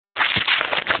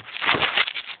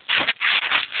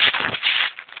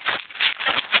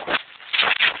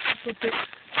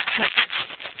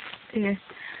Yeah.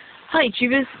 Hi,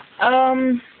 tubers.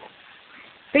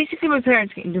 Basically my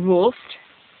parents are getting divorced,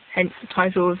 hence the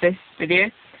title of this video,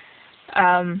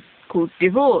 called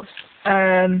Divorce.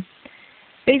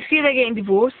 Basically they're getting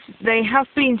divorced. They have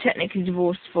been technically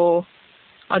divorced for,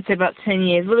 I'd say, about 10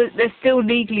 years. Well, they're still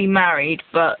legally married,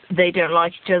 but they don't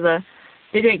like each other.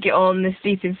 They don't get on, they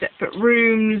sleep in separate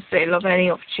rooms, they love any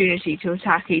opportunity to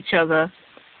attack each other,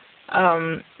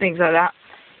 things like that.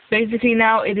 Basically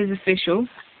now it is official.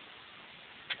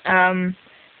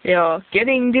 They are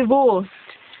getting divorced.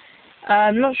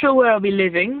 I'm not sure where I'll be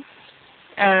living,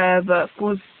 but of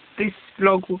course this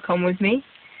vlog will come with me,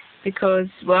 because,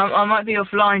 well, I might be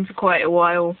offline for quite a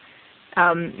while.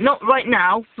 Not right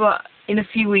now, but in a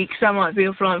few weeks I might be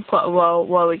offline for quite a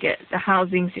while we get the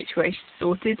housing situation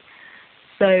sorted.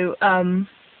 So,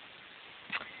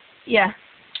 yeah,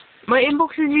 my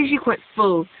inbox is usually quite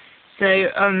full, so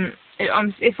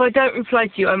if I don't reply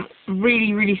to you, I'm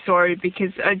really, really sorry,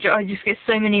 because I just get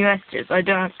so many messages. I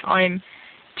don't have time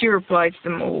to reply to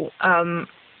them all,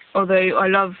 although I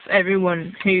love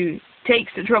everyone who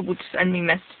takes the trouble to send me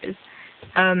messages.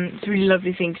 It's a really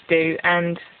lovely thing to do,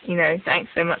 and, you know, thanks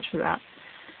so much for that.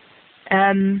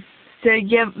 So,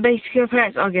 yeah, basically my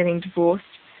parents are getting divorced.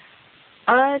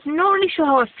 I'm not really sure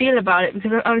how I feel about it,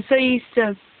 because I'm so used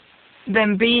to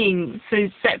them being so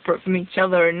separate from each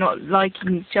other and not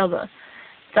liking each other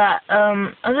that I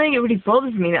don't think it really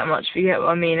bothers me that much, if you get what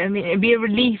I mean. I mean, it'd be a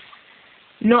relief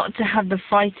not to have the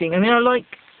fighting. I mean, I like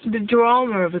the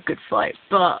drama of a good fight,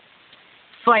 but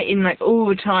fighting like all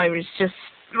the time is just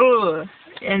ugh.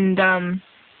 And it'd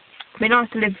be nice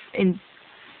to live in,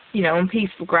 you know, on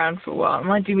peaceful ground for a while. It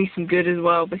might do me some good as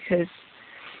well, because,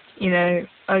 you know,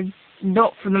 I'm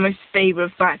not from the most stable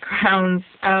of backgrounds.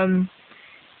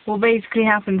 What basically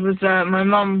happened was my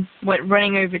mum went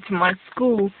running over to my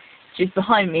school, which is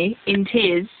behind me, in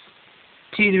tears,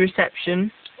 to the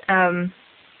reception,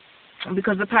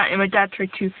 because apparently my dad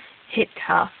tried to hit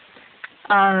her.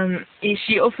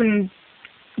 She often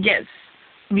gets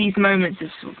these moments of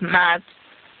sort of mad,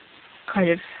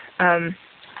 kind of,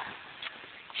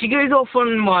 she goes off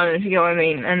on one, if you get what I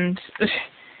mean, and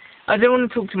I don't want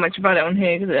to talk too much about it on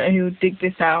here, because I don't know who will dig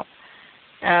this out.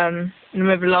 I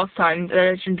remember last time, the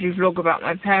legendary vlog about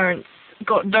my parents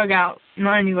got dug out,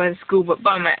 not only by the school, but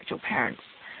by my actual parents.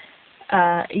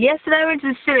 Yesterday I went to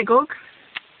the synagogue.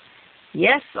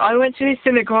 Yes, I went to a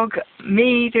synagogue,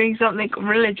 me doing something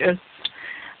religious.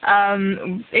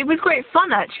 It was great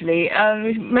fun, actually.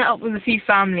 We met up with a few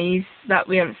families that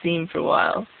we haven't seen for a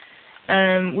while.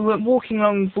 We went walking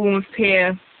along Bournemouth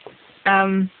Pier.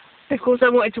 Of course I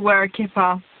wanted to wear a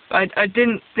kippah. I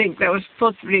didn't think that was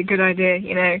possibly a good idea,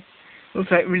 you know, with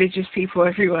like religious people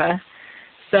everywhere.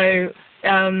 So,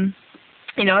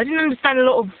 you know, I didn't understand a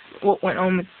lot of what went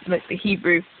on with like the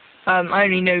Hebrew. I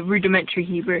only know rudimentary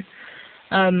Hebrew.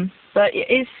 But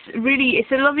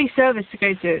it's a lovely service to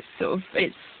go to. It's sort of,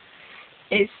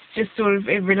 it's just sort of,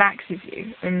 it relaxes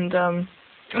you, and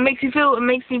it makes me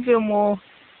feel more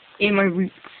in my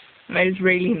roots, my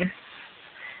Israeliness.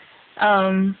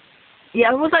 Yeah,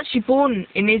 I was actually born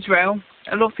in Israel.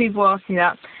 A lot of people ask me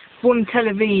that. Born in Tel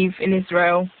Aviv in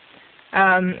Israel.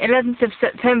 11th of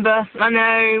September. I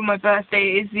know, my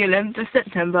birthday is the 11th of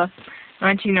September,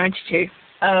 1992.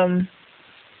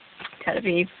 Tel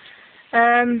Aviv.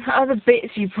 Other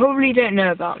bits you probably don't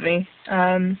know about me.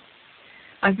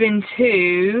 I've been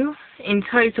to, in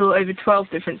total, over 12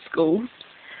 different schools.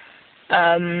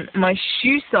 My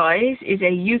shoe size is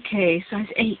a UK size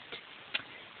 8.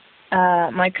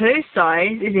 My clothes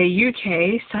size is a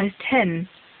UK size 10.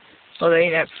 Although,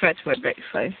 you know, I prefer to wear big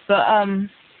clothes. But,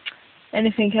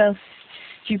 anything else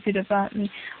stupid about me?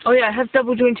 Oh yeah, I have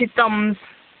double jointed thumbs.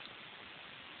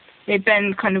 They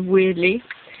bend kind of weirdly.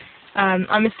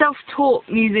 I'm a self-taught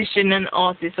musician and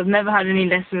artist. I've never had any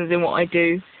lessons in what I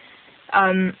do.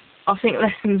 I think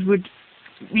lessons would,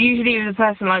 usually with a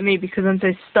person like me, because I'm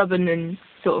so stubborn and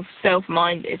sort of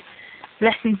self-minded,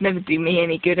 lessons never do me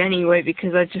any good anyway,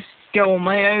 because I just go on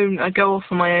my own, I go off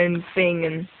on my own thing,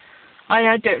 and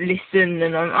I don't listen,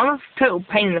 and I'm a total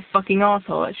pain in the fucking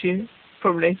arsehole, actually,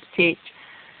 probably, to teach.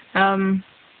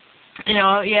 You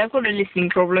know, yeah, I've got a listening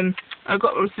problem. I've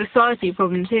got a society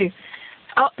problem too.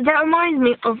 That reminds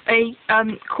me of a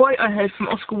quote I heard from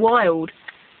Oscar Wilde.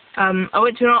 I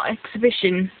went to an art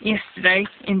exhibition yesterday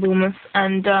in Bournemouth,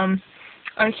 and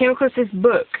I came across this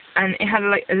book, and it had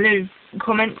like a lot of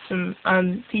comments from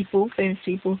people, famous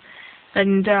people,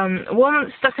 and one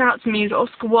that stuck out to me is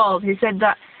Oscar Wilde, who said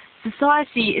that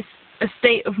society is a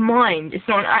state of mind, it's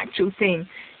not an actual thing.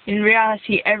 In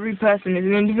reality, every person is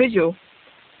an individual.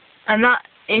 And that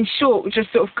in short,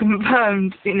 just sort of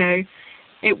confirmed, you know,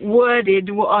 it worded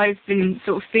what I've been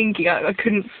sort of thinking. I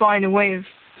couldn't find a way of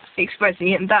expressing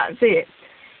it, and that's it.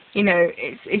 You know,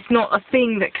 it's not a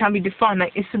thing that can be defined.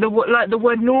 Like the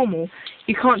word normal.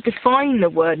 You can't define the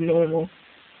word normal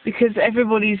because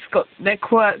everybody's got their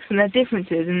quirks and their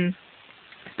differences. And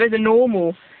I suppose the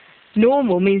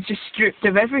normal means just stripped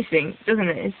of everything, doesn't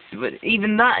it?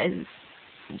 Even that is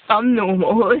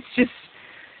unnormal. It's just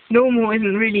normal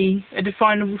isn't really a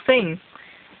definable thing.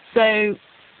 So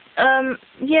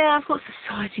yeah, I've got a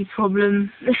society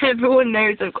problem. Everyone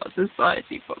knows I've got a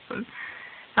society problem.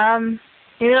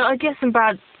 You know, I get some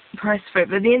bad press for it,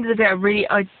 but at the end of the day,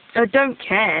 I don't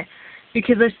care,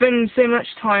 because I spend so much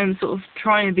time sort of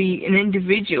trying to be an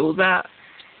individual that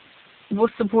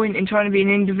what's the point in trying to be an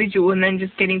individual and then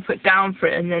just getting put down for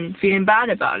it and then feeling bad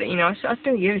about it? You know, I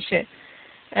don't give a shit.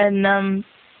 And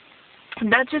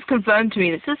that just confirmed to me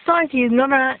that society is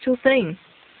not an actual thing.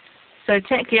 So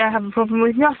technically I have a problem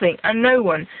with nothing and no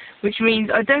one, which means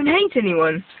I don't hate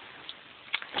anyone.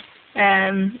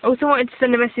 Also wanted to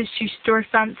send a message to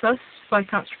Strophanthus,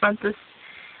 Viscount Strophanthus,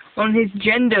 on his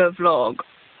gender vlog.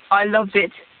 I loved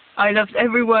it. I loved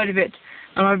every word of it,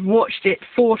 and I've watched it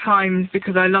 4 times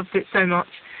because I loved it so much.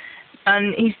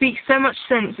 And he speaks so much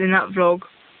sense in that vlog.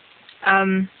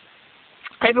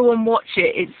 Everyone watch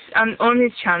it. It's on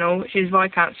his channel, which is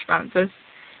Viscount Strophanthus.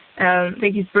 I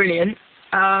think he's brilliant.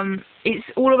 It's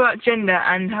all about gender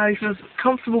and how he feels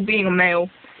comfortable being a male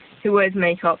who wears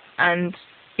makeup, and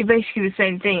it's basically the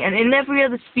same thing. And in every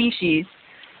other species,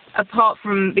 apart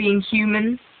from being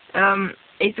human,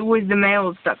 it's always the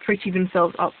males that pretty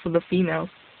themselves up for the females.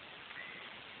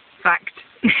 Fact.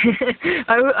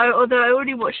 Although I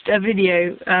already watched a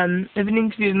video of an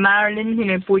interview with Marilyn, you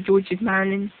know, Boy George's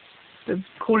Marilyn, the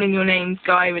calling your name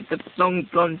guy with the long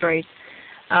blonde braids.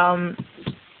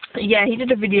 Yeah, he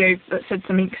did a video that said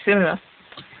something similar.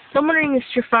 So I'm wondering if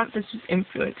Strophanthus was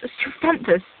influenced.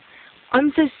 Strophanthus,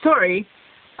 I'm so sorry,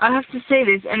 I have to say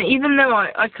this, and even though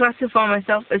I classify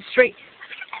myself as straight,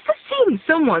 have you ever seen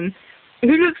someone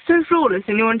who looks so flawless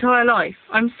in your entire life?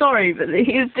 I'm sorry, but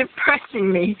he is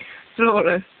depressingly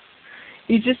flawless.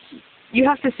 You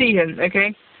have to see him,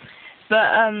 okay? But,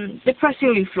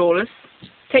 depressingly flawless.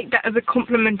 Take that as a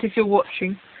compliment if you're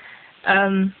watching.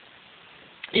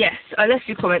 Yes, I left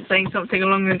you a comment saying something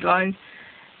along those lines.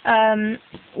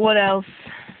 What else?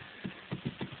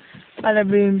 Bada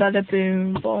boom,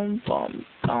 boom, boom,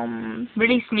 boom.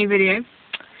 Released a new video.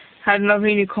 Had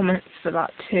lovely new comments for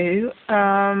that too.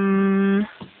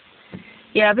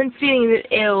 Yeah, I've been feeling a bit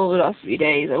ill the last few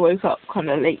days. I woke up kind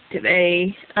of late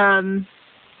today. Does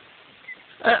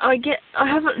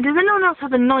anyone else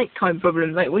have a nighttime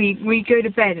problem? Like we go to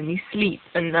bed and you sleep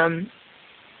and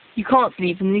you can't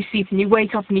sleep and you sleep and you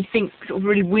wake up and you think sort of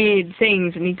really weird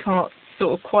things and you can't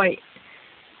sort of quite,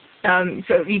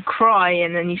 so you cry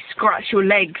and then you scratch your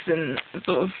legs and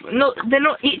sort of, they're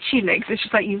not itchy legs, it's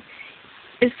just like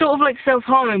it's sort of like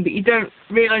self-harming, but you don't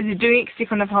realise you're doing it because you're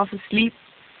kind of half asleep.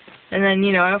 And then,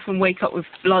 you know, I often wake up with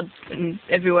blood and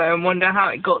everywhere and wonder how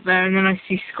it got there, and then I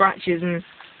see scratches and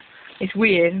it's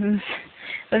weird.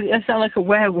 I sound like a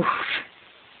werewolf.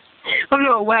 I'm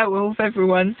not a werewolf,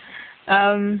 everyone.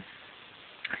 I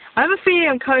have a feeling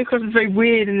I'm coming across as very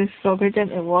weird in this vlog. I don't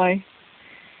know why.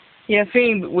 Yeah, I'm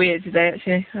feeling a bit weird today,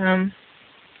 actually.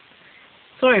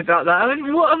 Sorry about that.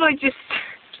 What have I just...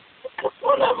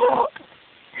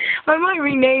 I might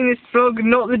rename this vlog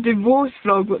not the divorce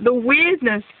vlog, but the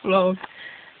weirdness vlog.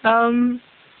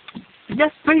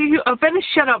 Just basically, I better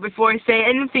shut up before I say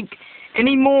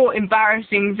any more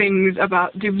embarrassing things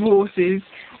about divorces,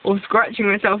 or scratching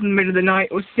myself in the middle of the night,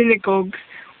 or synagogues,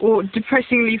 or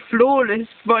depressingly flawless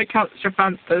Viscount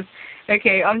Strophanthus.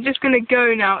 Okay, I'm just gonna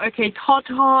go now. Okay,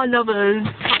 ta-ta, lovers.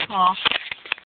 Ta-ta.